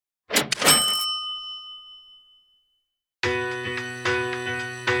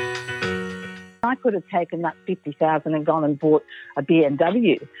I could have taken that $50,000 and gone and bought a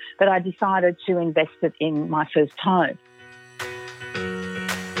BMW, but I decided to invest it in my first home.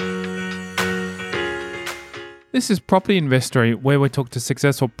 This is Property Investory, where we talk to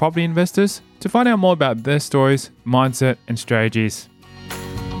successful property investors to find out more about their stories, mindset, and strategies.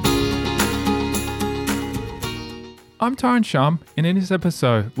 I'm Tyron Shum, and in this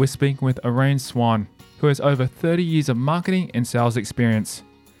episode, we're speaking with Orane Swan, who has over 30 years of marketing and sales experience.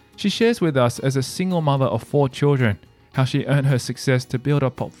 She shares with us, as a single mother of 4 children, how she earned her success to build a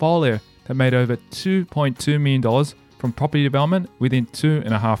portfolio that made over $2.2 million from property development within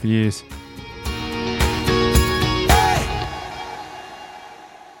 2.5 years.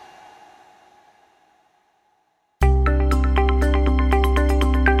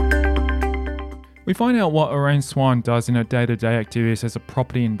 We find out what Orane Swan does in her day-to-day activities as a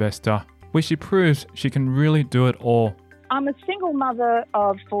property investor, where she proves she can really do it all. I'm a single mother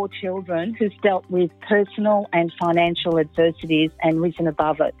of 4 children who's dealt with personal and financial adversities and risen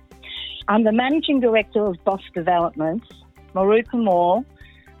above it. I'm the managing director of Boss Developments, Mauritius Mall,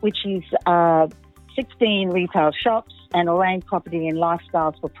 which is 16 retail shops, and Orane Property and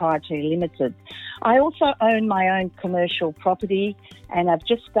Lifestyles Proprietary Limited. I also own my own commercial property, and I've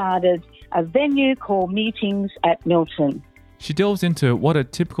just started a venue called Meetings at Milton. She delves into what a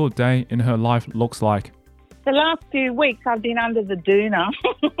typical day in her life looks like. The last few weeks I've been under the doona,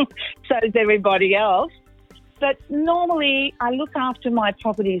 so is everybody else. But normally I look after my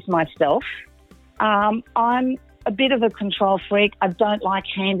properties myself. I'm a bit of a control freak. I don't like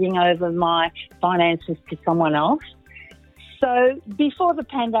handing over my finances to someone else. So before the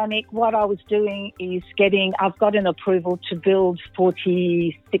pandemic, what I was doing is I've got an approval to build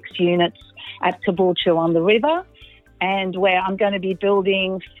 46 units at Caboolture on the river, and where I'm going to be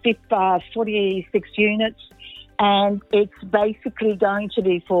building 46 units, and it's basically going to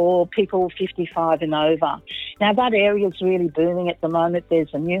be for people 55 and over. Now, that area is really booming at the moment. There's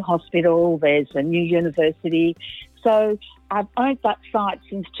a new hospital, there's a new university. So I've owned that site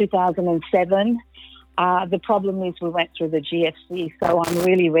since 2007. The problem is we went through the GFC, so I'm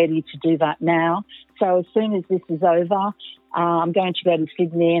really ready to do that now. So as soon as this is over, I'm going to go to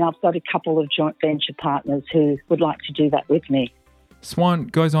Sydney, and I've got a couple of joint venture partners who would like to do that with me. Swan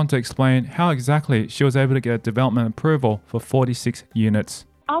goes on to explain how exactly she was able to get development approval for 46 units.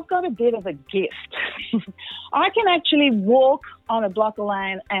 I've got a bit of a gift. I can actually walk on a block of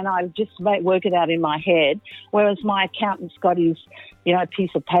land and I just work it out in my head, whereas my accountant's got his,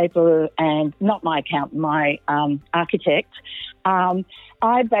 piece of paper, and not my accountant, my architect. I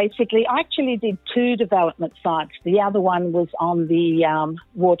actually did 2 development sites. The other one was on the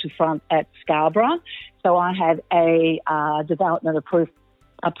waterfront at Scarborough. So I had a development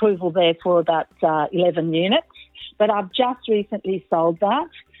approval there for about 11 units. But I've just recently sold that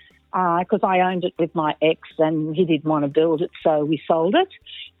because I owned it with my ex and he didn't want to build it, so we sold it.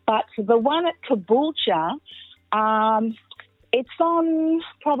 But the one at Caboolture, it's on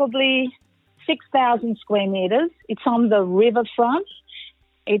probably 6,000 square metres. It's on the riverfront.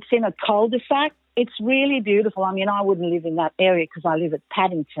 It's in a cul-de-sac. It's really beautiful. I mean, I wouldn't live in that area because I live at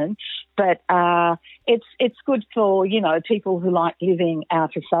Paddington, but it's good for, people who like living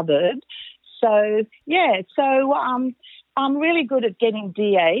out a suburb. So, I'm really good at getting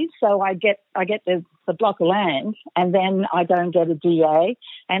DAs. So I get the block of land, and then I go and get a DA.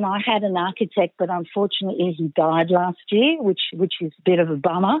 And I had an architect, but unfortunately he died last year, which is a bit of a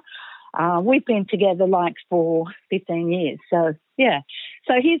bummer. We've been together for 15 years. So, yeah.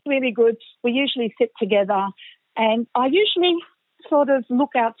 So he's really good. We usually sit together, and I usually sort of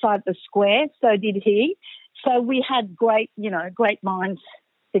look outside the square. So did he. So we had great minds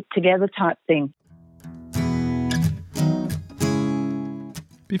sit together type thing.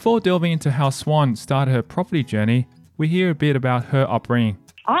 Before delving into how Swan started her property journey, we hear a bit about her upbringing.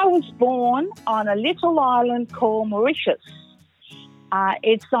 I was born on a little island called Mauritius.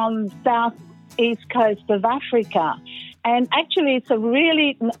 It's on the southeast coast of Africa. And actually, it's a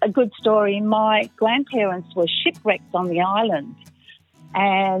good story. My grandparents were shipwrecked on the island.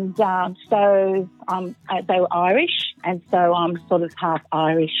 And so they were Irish, and so I'm sort of half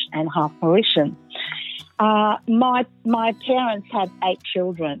Irish and half Mauritian. My parents had 8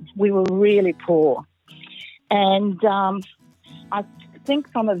 children. We were really poor. And I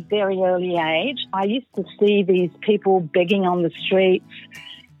think from a very early age, I used to see these people begging on the streets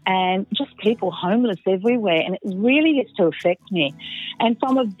and just people homeless everywhere, and it really used to affect me. And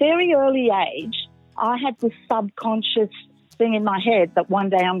from a very early age, I had this subconscious thing in my head that one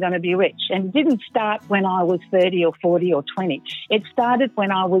day I'm going to be rich. And it didn't start when I was 30 or 40 or 20. It started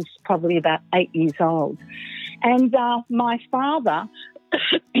when I was probably about 8 years old. And my father,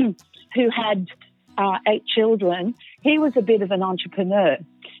 who had 8 children, he was a bit of an entrepreneur.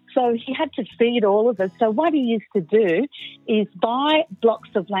 So he had to feed all of us. So what he used to do is buy blocks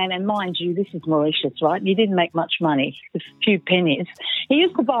of land, and mind you, this is Mauritius, right? You didn't make much money, a few pennies. He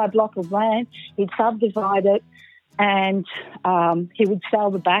used to buy a block of land, he'd subdivide it, and he would sell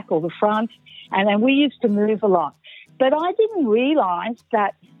the back or the front, and then we used to move a lot. But I didn't realise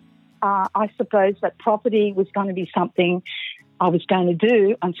that, I suppose, that property was going to be something I was going to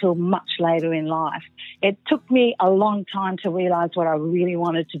do until much later in life. It took me a long time to realise what I really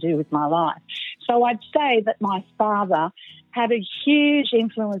wanted to do with my life. So I'd say that my father had a huge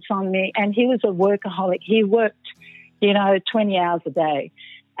influence on me, and he was a workaholic. He worked, 20 hours a day,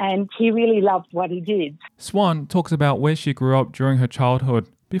 and he really loved what he did. Swan talks about where she grew up during her childhood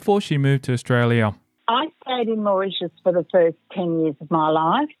before she moved to Australia. I stayed in Mauritius for the first 10 years of my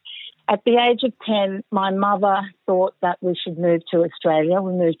life. At the age of 10, my mother thought that we should move to Australia.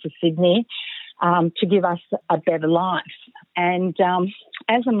 We moved to Sydney to give us a better life. And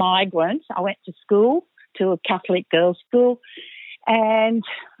as a migrant, I went to school, to a Catholic girls' school, and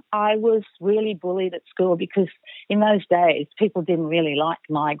I was really bullied at school because in those days, people didn't really like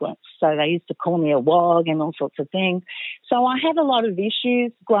migrants. So they used to call me a wog and all sorts of things. So I had a lot of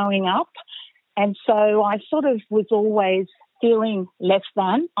issues growing up. And so I sort of was always feeling less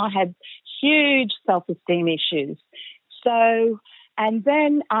than. I had huge self-esteem issues. So, and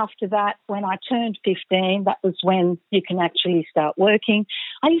then after that, when I turned 15, that was when you can actually start working.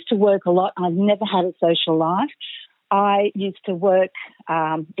 I used to work a lot. I've never had a social life. I used to work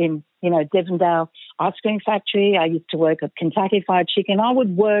in, Devondale ice cream factory. I used to work at Kentucky Fried Chicken. I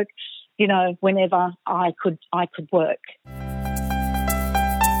would work, whenever I could work.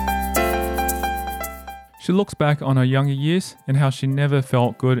 She looks back on her younger years and how she never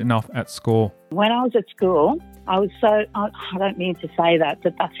felt good enough at school. When I was at school, I don't mean to say that,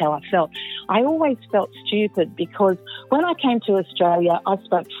 but that's how I felt. I always felt stupid because when I came to Australia, I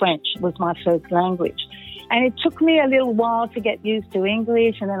spoke French. It was my first language. And it took me a little while to get used to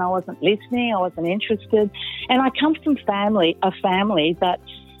English, and then I wasn't listening, I wasn't interested. And I come from a family that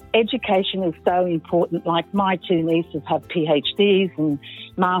education is so important. Like my 2 nieces have PhDs and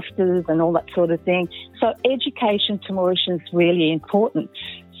masters and all that sort of thing. So education to Mauritians is really important.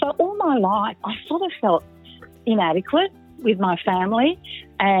 So all my life, I sort of felt inadequate with my family.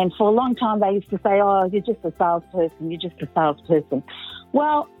 And for a long time, they used to say, oh, you're just a salesperson.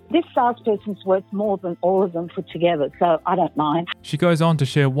 Well, this salesperson's worth more than all of them put together, so I don't mind. She goes on to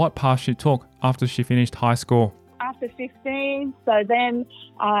share what path she took after she finished high school. After 15, so then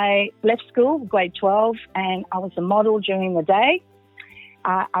I left school, grade 12, and I was a model during the day.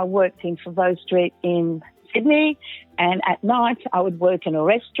 I worked in Favo Street in Sydney, and at night I would work in a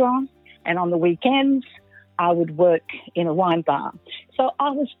restaurant, and on the weekends I would work in a wine bar. So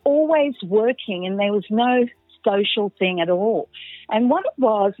I was always working, and there was no social thing at all. And what it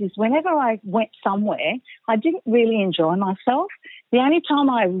was is whenever I went somewhere, I didn't really enjoy myself. The only time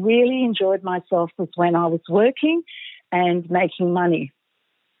I really enjoyed myself was when I was working and making money.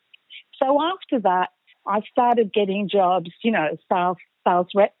 So after that, I started getting jobs, sales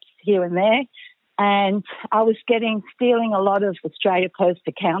reps here and there. And I was stealing a lot of Australia Post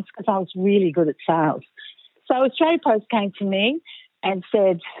accounts because I was really good at sales. So Australia Post came to me and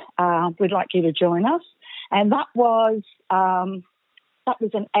said, we'd like you to join us. And that was an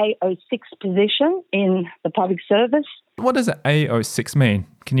AO6 position in the public service. What does an AO6 mean?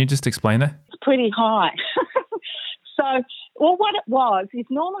 Can you just explain that? It's pretty high. What it was is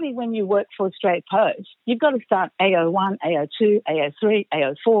normally when you work for Australia Post, you've got to start AO1, AO2, AO3,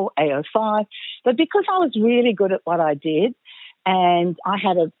 AO4, AO5. But because I was really good at what I did and I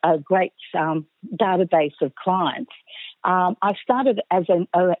had a great database of clients, I started as an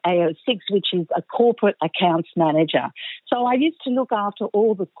AO6, which is a corporate accounts manager. So I used to look after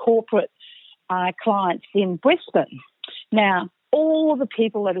all the corporate clients in Brisbane. Now, all the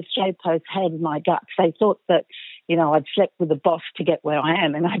people at Australia Post hated my guts. They thought that, I'd slept with the boss to get where I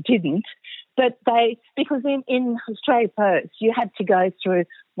am, and I didn't. But because in Australia Post, you had to go through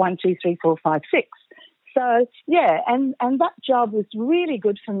 1, 2, 3, 4, 5, 6. So, yeah, and that job was really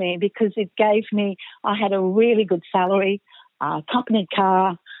good for me because I had a really good salary, a company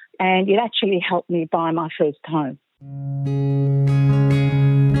car, and it actually helped me buy my first home.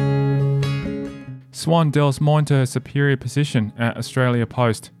 Swan delves more into her superior position at Australia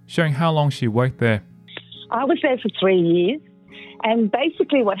Post, sharing how long she worked there. I was there for 3 years, and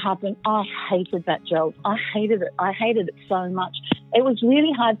basically what happened, I hated that job. I hated it. I hated it so much. It was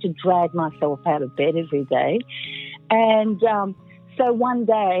really hard to drag myself out of bed every day. And so one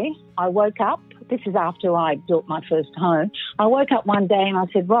day I woke up, this is after I built my first home. I woke up one day and I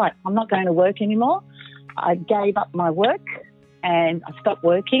said, right, I'm not going to work anymore. I gave up my work and I stopped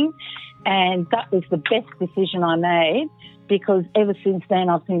working. And that was the best decision I made, because ever since then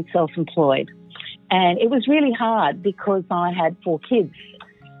I've been self-employed. And it was really hard because I had 4 kids.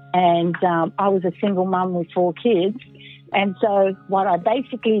 And I was a single mum with 4 kids. And so what I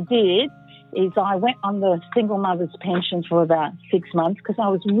basically did is I went on the single mother's pension for about 6 months because I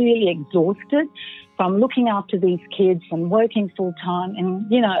was really exhausted from looking after these kids and working full time. And,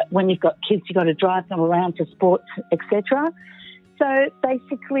 you know, when you've got kids, you've got to drive them around to sports, etc. So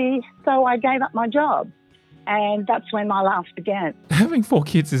basically, I gave up my job. And that's when my life began. Having 4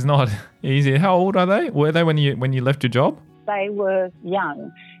 kids is not easy. How old are they? Were they when you left your job? They were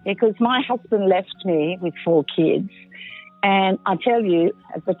young, because my husband left me with 4 kids. And I tell you,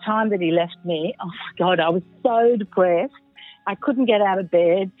 at the time that he left me, oh my God, I was so depressed. I couldn't get out of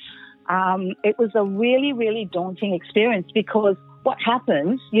bed. It was a really, really daunting experience, because what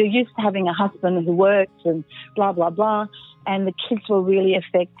happens, you're used to having a husband who works and blah, blah, blah, and the kids were really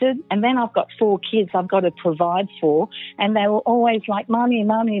affected. And then I've got 4 kids I've got to provide for, and they were always like, Mummy,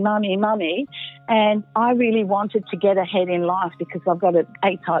 Mummy, Mummy, Mummy. And I really wanted to get ahead in life because I've got an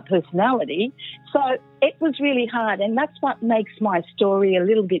A-type personality. So it was really hard, and that's what makes my story a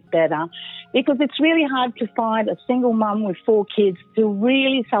little bit better, because it's really hard to find a single mum with 4 kids who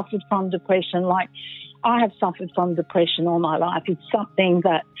really suffered from depression. Like, I have suffered from depression all my life. It's something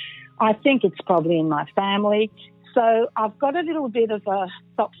that I think it's probably in my family. So I've got a little bit of a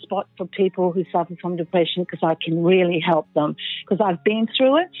soft spot for people who suffer from depression, because I can really help them, because I've been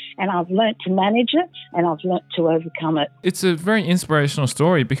through it and I've learnt to manage it and I've learnt to overcome it. It's a very inspirational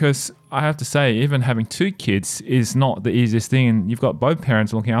story, because I have to say, even having 2 kids is not the easiest thing, and you've got both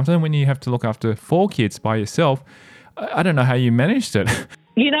parents looking after them. When you have to look after 4 kids by yourself, I don't know how you managed it.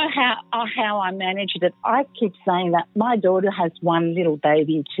 You know how I managed it? I keep saying that my daughter has one little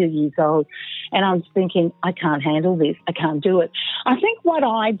baby, 2 years old, and I was thinking, I can't handle this. I can't do it. I think what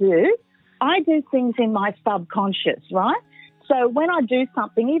I do things in my subconscious, right? So when I do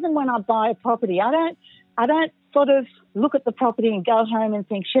something, even when I buy a property, I don't sort of look at the property and go home and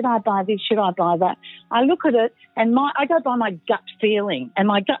think, should I buy this? Should I buy that? I look at it and I go by my gut feeling, and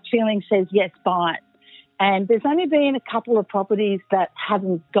my gut feeling says, yes, buy it. And there's only been a couple of properties that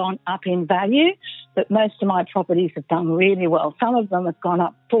haven't gone up in value, but most of my properties have done really well. Some of them have gone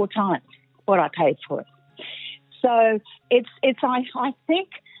up 4 times what I paid for it. So I think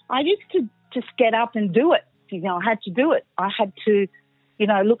I used to just get up and do it. You know, I had to do it. I had to, you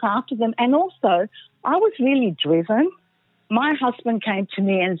know, look after them. And also, I was really driven. My husband came to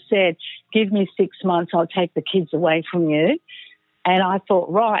me and said, give me 6 months, I'll take the kids away from you. And I thought,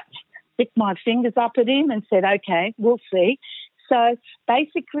 right. Stick my fingers up at him and said, okay, we'll see. So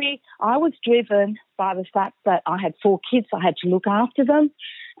basically, I was driven by the fact that I had 4 kids. I had to look after them,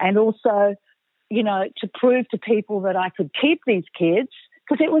 and also, you know, to prove to people that I could keep these kids,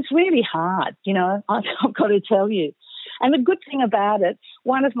 because it was really hard, you know, I've got to tell you. And the good thing about it,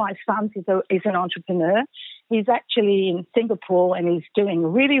 one of my sons is an entrepreneur. He's actually in Singapore and he's doing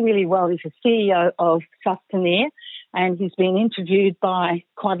really, really well. He's a CEO of Sustainere, and he's been interviewed by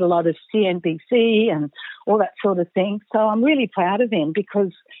quite a lot of CNBC and all that sort of thing. So I'm really proud of him,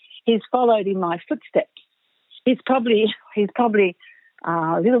 because he's followed in my footsteps. He's probably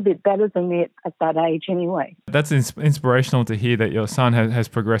a little bit better than me at that age anyway. That's inspirational to hear that your son has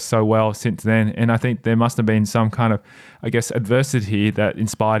progressed so well since then. And I think there must have been some kind of, I guess, adversity that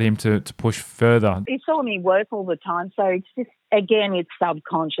inspired him to push further. He saw me work all the time. So it's just, again, it's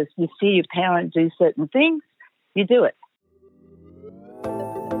subconscious. You see your parent do certain things, you do it.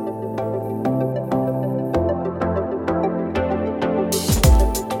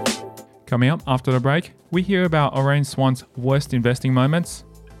 Coming up after the break, we hear about Orane Swan's worst investing moments.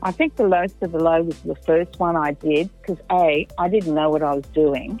 I think the lowest of the low was the first one I did, because I didn't know what I was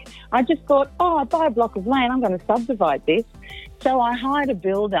doing. I just thought, I buy a block of land, I'm going to subdivide this. So I hired a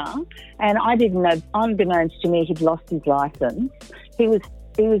builder, and I didn't know, unbeknownst to me, he'd lost his license. He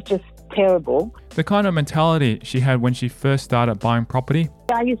was just terrible. The kind of mentality she had when she first started buying property.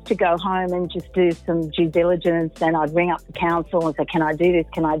 I used to go home and just do some due diligence, and I'd ring up the council and say, can I do this?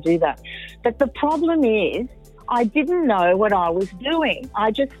 Can I do that? But the problem is, I didn't know what I was doing.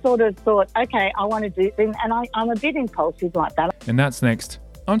 I just sort of thought, okay, I want to do this, and I'm a bit impulsive like that. And that's next.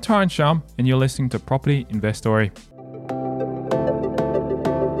 I'm Tyron Shum, and you're listening to Property Investory.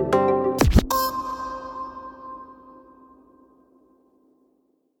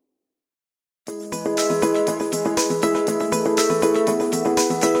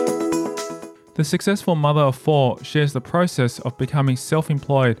 The The successful mother of 4 shares the process of becoming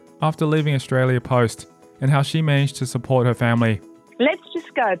self-employed after leaving Australia Post and how she managed to support her family. Let's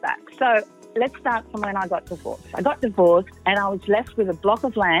just go back. So let's start from when I got divorced. I got divorced and I was left with a block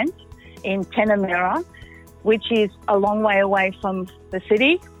of land in Tenamera, which is a long way away from the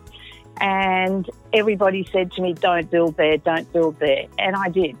city. And everybody said to me, don't build there, don't build there. And I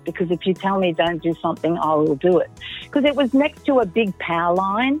did, because if you tell me don't do something, I will do it. Because it was next to a big power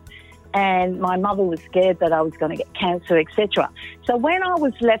line and my mother was scared that I was going to get cancer, etc. So when I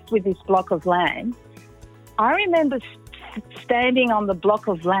was left with this block of land, I remember standing on the block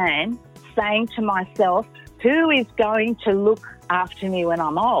of land saying to myself, who is going to look after me when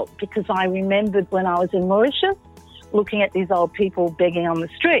I'm old? Because I remembered when I was in Mauritius, looking at these old people begging on the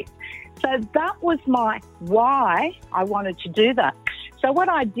street. So that was my why I wanted to do that. So what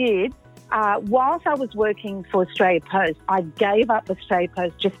I did, whilst I was working for Australia Post, I gave up Australia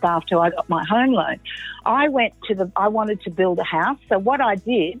Post just after I got my home loan. I wanted to build a house. So what I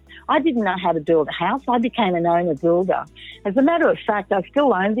did, I didn't know how to build a house. I became an owner builder. As a matter of fact, I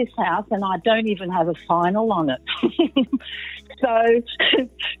still own this house and I don't even have a final on it.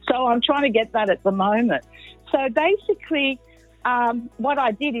 So I'm trying to get that at the moment. So basically, what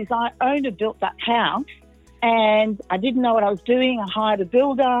I did is I owner-built that house and I didn't know what I was doing. I hired a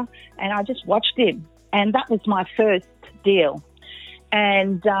builder and I just watched him. And that was my first deal.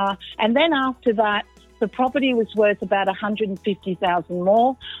 And then after that, the property was worth about $150,000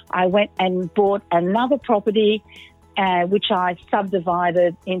 more. I went and bought another property, which I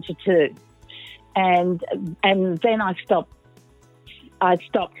subdivided into 2. And then I stopped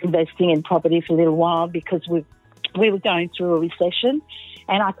investing in property for a little while because we were going through a recession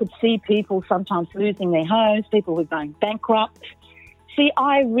and I could see people sometimes losing their homes, people were going bankrupt. See,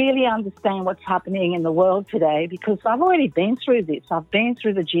 I really understand what's happening in the world today because I've already been through this. I've been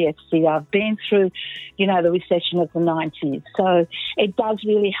through the GFC. I've been through, the recession of the 90s. So it does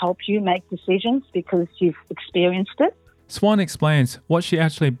really help you make decisions because you've experienced it. Swan explains what she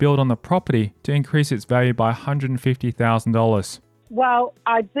actually built on the property to increase its value by $150,000. Well,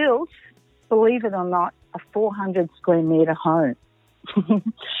 I built, believe it or not, a 400 square metre home.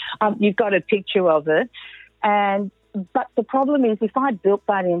 You've got a picture of it. But the problem is if I built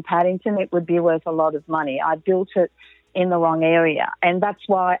that in Paddington, it would be worth a lot of money. I built it in the wrong area. And that's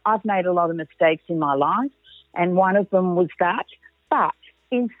why I've made a lot of mistakes in my life. And one of them was that. But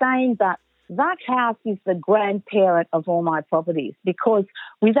in saying that, that house is the grandparent of all my properties because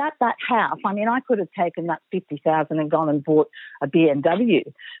without that house, I could have taken that $50,000 and gone and bought a BMW,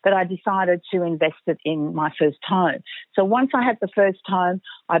 but I decided to invest it in my first home. So once I had the first home,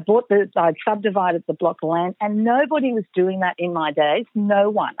 I subdivided the block of land and nobody was doing that in my days. No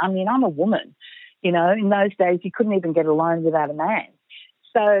one. I'm a woman. In those days, you couldn't even get a loan without a man.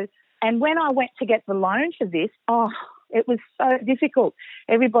 So, and when I went to get the loan for this, it was so difficult.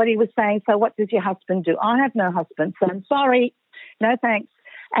 Everybody was saying, so what does your husband do? I have no husband, so I'm sorry, no thanks.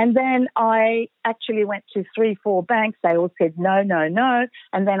 And then I actually went to 3-4 banks. They all said no, no, no.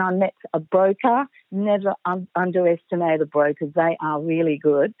 And then I met a broker. Never underestimate a broker. They are really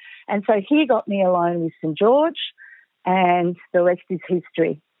good. And so he got me a loan with St. George and the rest is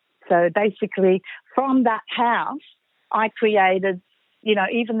history. So basically from that house, I created,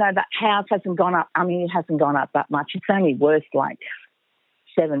 even though that house hasn't gone up, it hasn't gone up that much. It's only worth like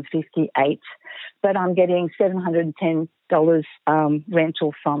 $758, but I'm getting $710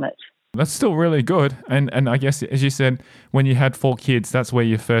 rental from it. That's still really good. And I guess, as you said, when you had 4 kids, that's where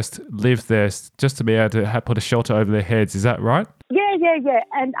you first lived there, just to be able to put a shelter over their heads. Is that right? Yeah.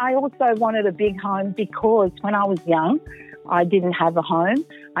 And I also wanted a big home because when I was young, I didn't have a home.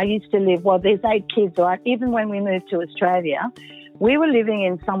 I used to live, there's 8 kids, right? Even when we moved to Australia, we were living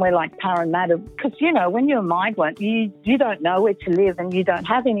in somewhere like Parramatta because, when you're a migrant, you don't know where to live and you don't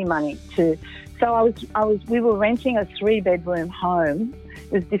have any money to. So we were renting a 3-bedroom home.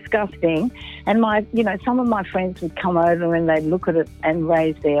 It was disgusting. And some of my friends would come over and they'd look at it and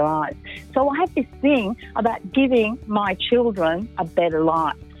raise their eyes. So I had this thing about giving my children a better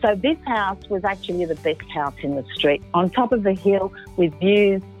life. So this house was actually the best house in the street, on top of the hill with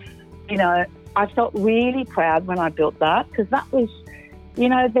views. I felt really proud when I built that because that was,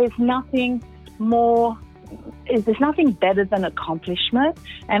 there's nothing better than accomplishment.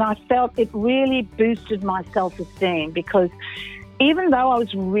 And I felt it really boosted my self-esteem because even though I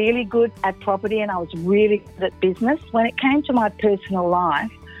was really good at property and I was really good at business, when it came to my personal life,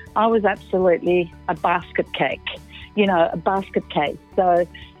 I was absolutely a basket case. So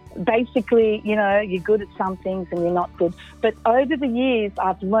basically, you're good at some things and you're not good. But over the years,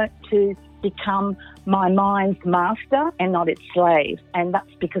 I've learnt to become my mind's master and not its slave. And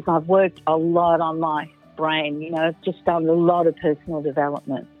that's because I've worked a lot on my brain, just done a lot of personal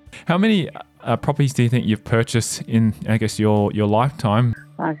development. How many properties do you think you've purchased in, I guess, your lifetime?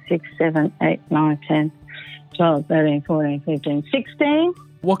 5, 6, 7, 8, 9, 10, 12, 13, 14, 15, 16.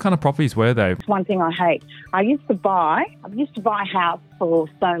 What kind of properties were they? It's one thing I hate. I used to buy a house for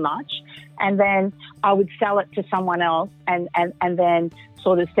so much, and then I would sell it to someone else and then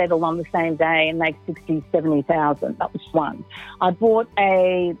sort of settle on the same day and make 60,000, 70,000. That was one. I bought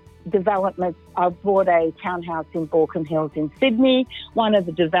a townhouse in Baulkham Hills in Sydney. One of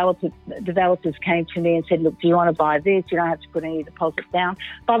the developers came to me and said, look, do you want to buy this? You don't have to put any deposit down.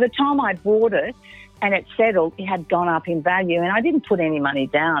 By the time I bought it and it settled, it had gone up in value and I didn't put any money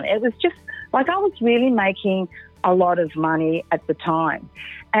down. It was just like I was really making a lot of money at the time.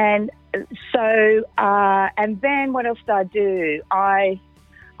 And so, and then what else did I do? I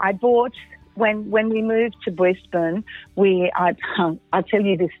bought... When we moved to Brisbane, I'll tell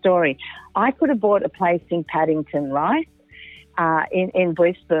you this story. I could have bought a place in Paddington, right, in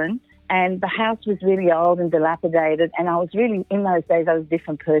Brisbane, and the house was really old and dilapidated, and I was really, in those days, I was a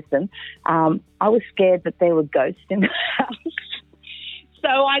different person. I was scared that there were ghosts in the house. So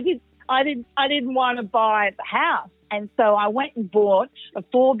I didn't want to buy the house. And so I went and bought a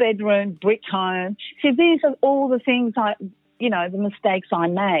 4-bedroom brick home. So these are all the things the mistakes I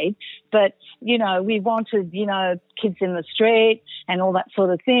made, but, we wanted, kids in the street and all that sort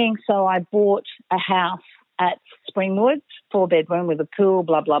of thing. So I bought a house at Springwood, 4-bedroom with a pool,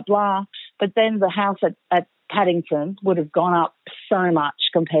 blah, blah, blah. But then the house at Paddington would have gone up so much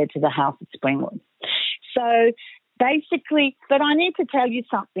compared to the house at Springwood. So basically, but I need to tell you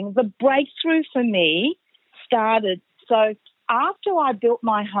something. The breakthrough for me started, so after I built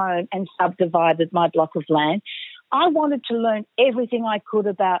my home and subdivided my block of land, I wanted to learn everything I could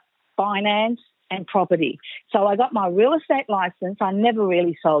about finance and property. So I got my real estate license. I never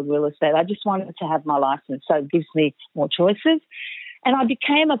really sold real estate. I just wanted to have my license, so it gives me more choices. And I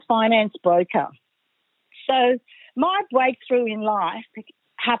became a finance broker. So my breakthrough in life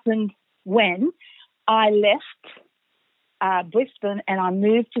happened when I left Brisbane and I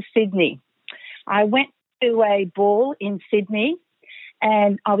moved to Sydney. I went to a ball in Sydney,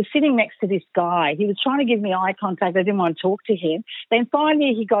 and I was sitting next to this guy. He was trying to give me eye contact. I didn't want to talk to him. Then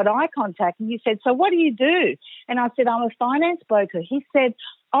finally he got eye contact and he said, so what do you do? And I said, I'm a finance broker. He said,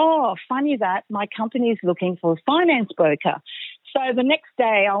 oh, funny that my company is looking for a finance broker. So the next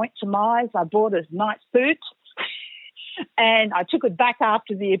day I went to Myers. I bought a nice suit and I took it back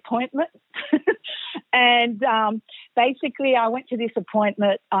after the appointment. And basically I went to this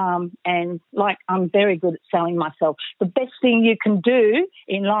appointment and, I'm very good at selling myself. The best thing you can do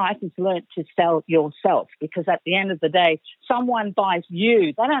in life is learn to sell yourself, because at the end of the day, someone buys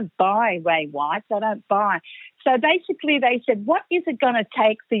you. They don't buy Ray White. They don't buy. So basically they said, what is it going to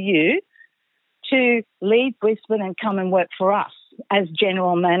take for you to leave Brisbane and come and work for us as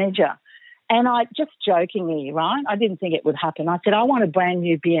general manager? And I just jokingly, right, I didn't think it would happen. I said, I want a brand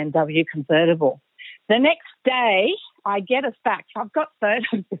new BMW convertible. The next day, I get a fax. I've got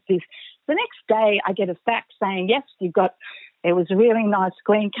photos of this. The next day, I get a fax saying, yes, it was a really nice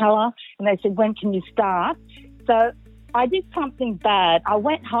green colour. And they said, when can you start? So I did something bad. I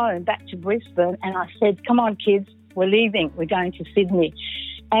went home back to Brisbane and I said, come on, kids, we're leaving. We're going to Sydney.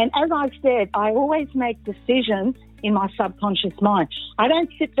 And as I said, I always make decisions in my subconscious mind. I don't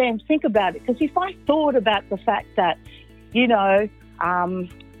sit there and think about it, because if I thought about the fact that,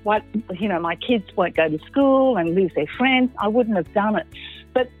 my kids won't go to school and lose their friends, I wouldn't have done it.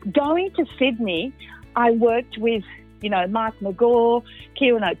 But going to Sydney, I worked with, Mark McGaw,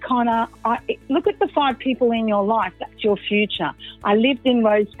 Kieran O'Connor. Look at the 5 people in your life. That's your future. I lived in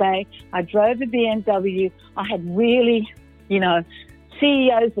Rose Bay. I drove a BMW. I had really,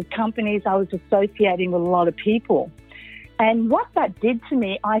 CEOs of companies. I was associating with a lot of people. And what that did to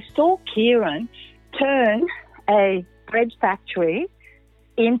me, I saw Kieran turn a bread factory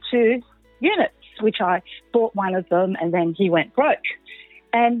into units, which I bought one of them and then he went broke.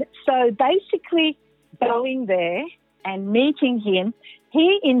 And so basically going there and meeting him,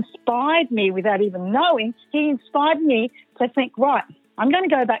 he inspired me without even knowing. He inspired me to think, right, I'm going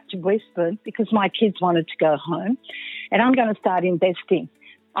to go back to Brisbane because my kids wanted to go home and I'm going to start investing.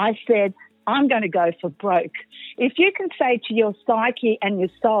 I said, I'm going to go for broke. If you can say to your psyche and your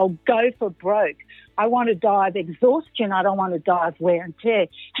soul, go for broke, I want to die of exhaustion, I don't want to die of wear and tear.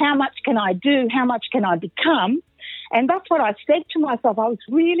 How much can I do? How much can I become? And that's what I said to myself. I used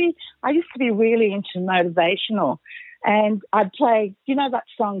to be really into motivational. And I'd play, that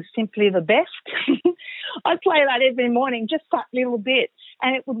song, Simply the Best? I'd play that every morning, just that little bit.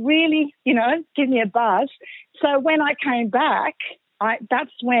 And it would really, give me a buzz. So when I came back,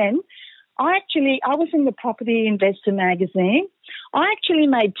 that's when I was in the Property Investor magazine. I actually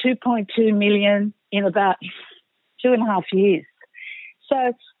made $2.2 million in about 2.5 years.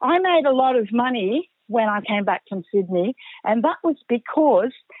 So I made a lot of money when I came back from Sydney, and that was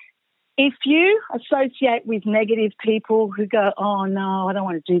because if you associate with negative people who go, oh, no, I don't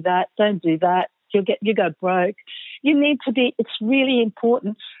want to do that, don't do that, you go broke. It's really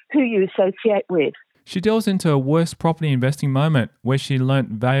important who you associate with. She delves into her worst property investing moment where she learnt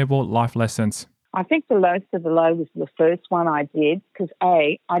valuable life lessons. I think the lowest of the low was the first one I did because,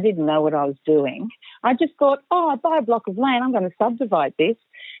 I didn't know what I was doing. I just thought, I buy a block of land, I'm going to subdivide this.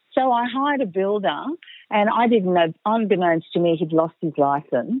 So I hired a builder, and I didn't know, unbeknownst to me, he'd lost his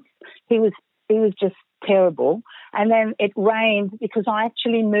license. He was just terrible. And then it rained because I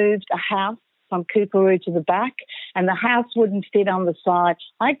actually moved a house from Coorparoo to the back, and the house wouldn't fit on the side.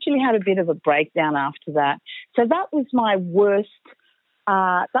 I actually had a bit of a breakdown after that. So that was my worst.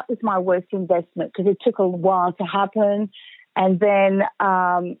 That was my worst investment because it took a while to happen. And then,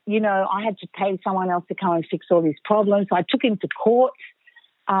 I had to pay someone else to come and fix all these problems. I took him to court.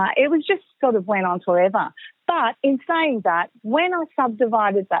 It was just sort of went on forever. But in saying that, when I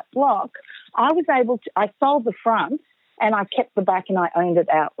subdivided that block, I sold the front and I kept the back and I owned it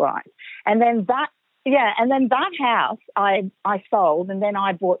outright. And then that house I sold, and then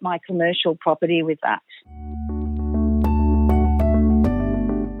I bought my commercial property with that.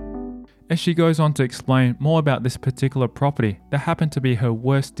 As she goes on to explain more about this particular property that happened to be her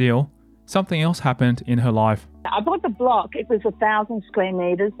worst deal, something else happened in her life. I bought the block. It was 1,000 square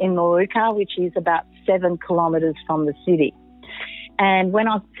metres in Mauritius, which is about 7 kilometres from the city. And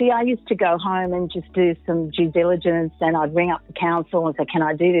I used to go home and just do some due diligence, and I'd ring up the council and say, can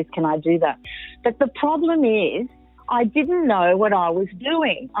I do this? Can I do that? But the problem is I didn't know what I was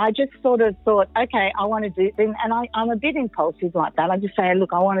doing. I just sort of thought, okay, I want to do it. And I'm a bit impulsive like that. I just say,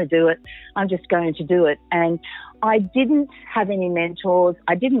 look, I want to do it. I'm just going to do it. And I didn't have any mentors.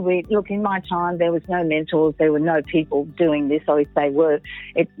 I didn't read. Look, in my time, there was no mentors. There were no people doing this, or if they were,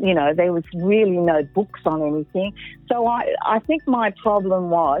 there was really no books on anything. So I think my problem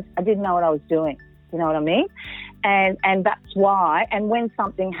was I didn't know what I was doing. You know what I mean? And that's why. And when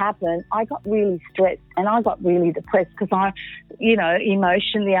something happened, I got really stressed and I got really depressed because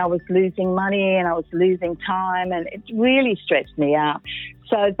emotionally I was losing money and I was losing time, and it really stressed me out.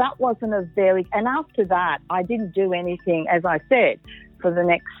 So that wasn't and after that, I didn't do anything, as I said, for the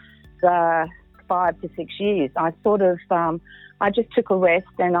next 5 to 6 years. I sort of, I just took a rest,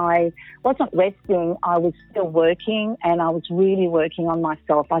 and I wasn't resting. I was still working, and I was really working on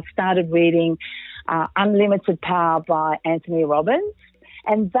myself. I started reading Unlimited Power by Anthony Robbins.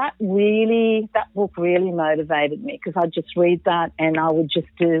 And that book really motivated me because I'd just read that and I would just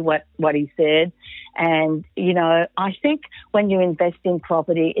do what he said. And, I think when you invest in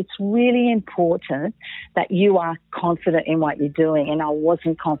property, it's really important that you are confident in what you're doing. And I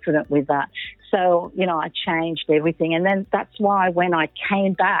wasn't confident with that. So, I changed everything. And then that's why when I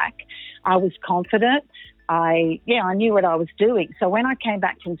came back, I was confident. I knew what I was doing. So when I came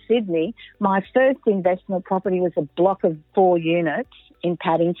back from Sydney, my first investment property was a block of 4 units in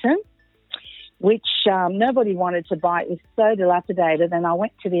Paddington, which nobody wanted to buy. It was so dilapidated. And I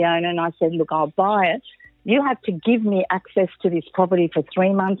went to the owner and I said, look, I'll buy it. You have to give me access to this property for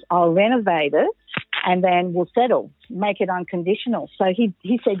 3 months. I'll renovate it and then we'll settle, make it unconditional. So he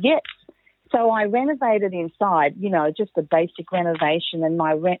said yes. So I renovated inside, just a basic renovation, and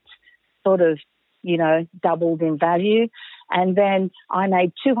my rent sort of doubled in value. And then I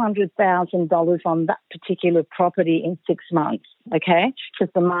made $200,000 on that particular property in 6 months, okay,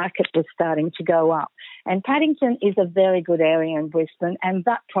 because the market was starting to go up. And Paddington is a very good area in Brisbane, and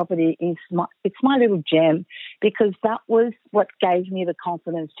that property is my little gem because that was what gave me the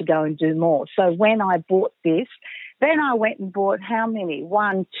confidence to go and do more. So when I bought this, then I went and bought how many?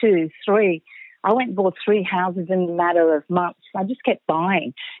 1, 2, 3. I went and bought 3 houses in a matter of months. I just kept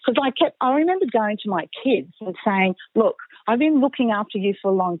buying because I remember going to my kids and saying, look, I've been looking after you for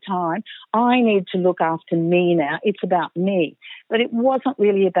a long time. I need to look after me now. It's about me. But it wasn't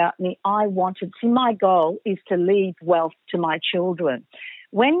really about me. My goal is to leave wealth to my children.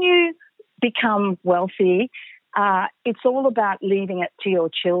 When you become wealthy, it's all about leaving it to your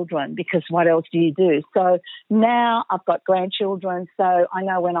children because what else do you do? So now I've got grandchildren, so I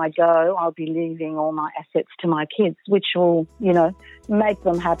know when I go, I'll be leaving all my assets to my kids, which will, make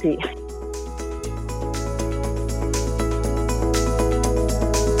them happy.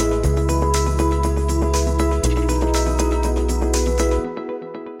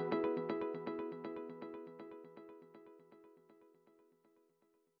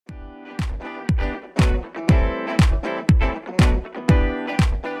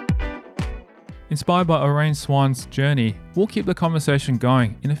 Inspired by Orane Swan's journey, we'll keep the conversation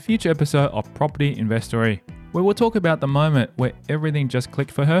going in a future episode of Property Investory, where we'll talk about the moment where everything just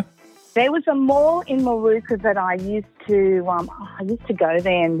clicked for her. There was a mall in Mauritius that I used to go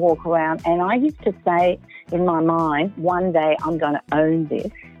there and walk around, and I used to say in my mind, one day I'm going to own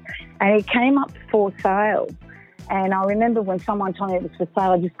this. And it came up for sale. And I remember when someone told me it was for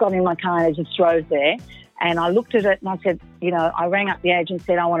sale, I just got in my car and I just drove there. And I looked at it and I said, I rang up the agent and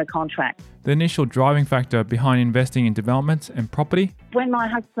said, I want a contract. The initial driving factor behind investing in developments and property? When my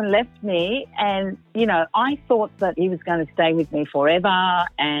husband left me and, I thought that he was going to stay with me forever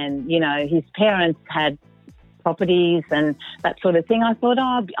and, his parents had properties and that sort of thing. I thought,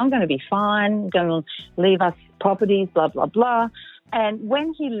 I'm going to be fine, I'm going to leave us properties, blah, blah, blah. And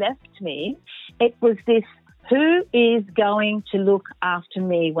when he left me, it was this, who is going to look after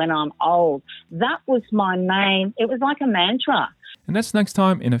me when I'm old? That was it was like a mantra. And that's next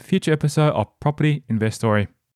time in a future episode of Property Investory.